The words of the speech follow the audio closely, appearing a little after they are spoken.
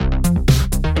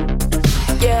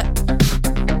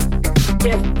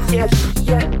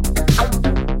Me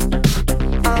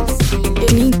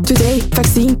today,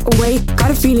 vaccine away.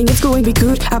 Got a feeling it's going to be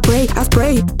good. I pray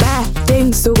bad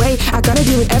things away. I gotta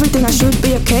deal with everything, I should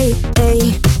be okay.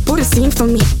 Hey, put a scene for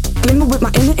me. Glimmer with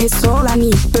my inner is all I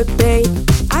need. But babe,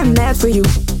 I'm mad for you.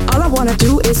 All I wanna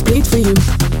do is plead for you.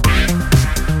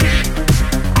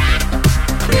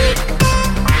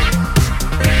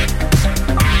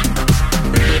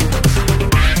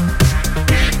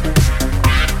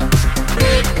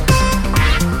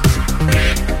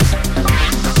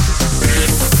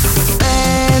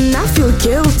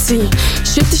 Guilty,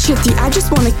 shitty, I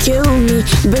just wanna kill me.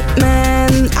 But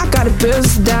man, I gotta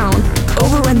burst down.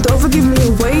 Over and over, give me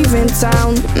a wave in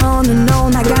town. On and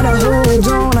on, I gotta hold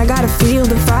on. I gotta feel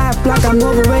the vibe like I'm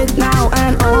over it now.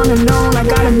 And on, I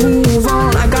gotta move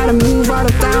on. I gotta move out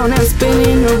of town and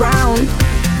spinning around.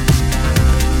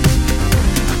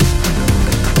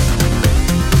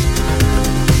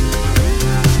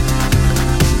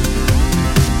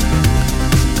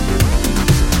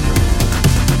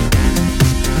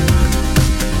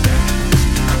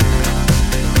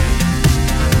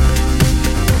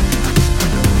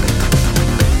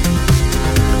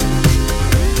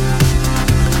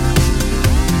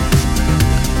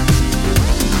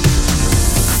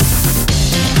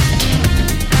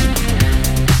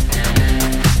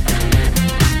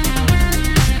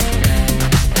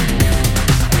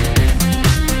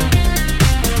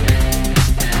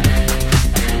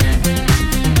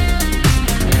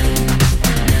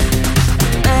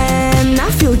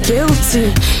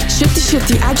 Guilty,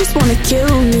 shitty, I just wanna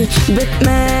kill me. But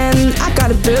man, I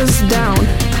gotta burst down.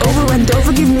 Over and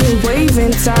over, give me a wave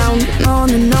in town. On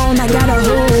and on, I gotta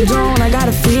hold on. I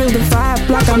gotta feel the vibe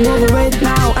like I'm over it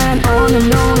now. And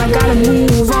on, I gotta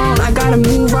move on. I gotta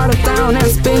move out of town and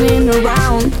spinning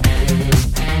around.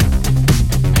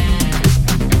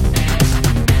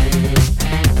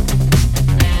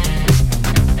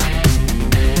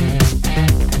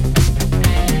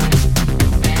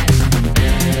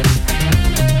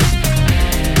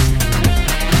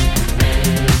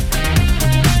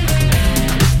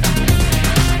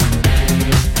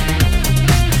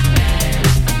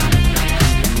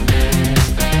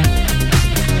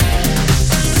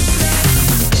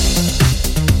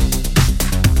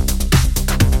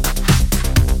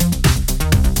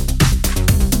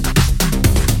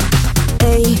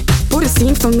 Put a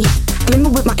scene for me. Glimmer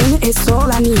with my inner is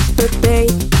all I need. But babe,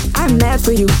 I'm mad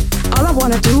for you. All I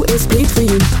wanna do is bleed for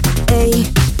you. Hey,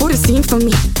 put a scene for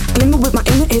me. Glimmer with my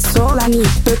inner is all I need.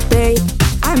 But babe,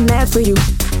 I'm mad for you.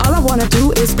 All I wanna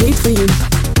do is bleed for you.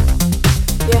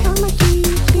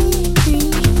 Yeah.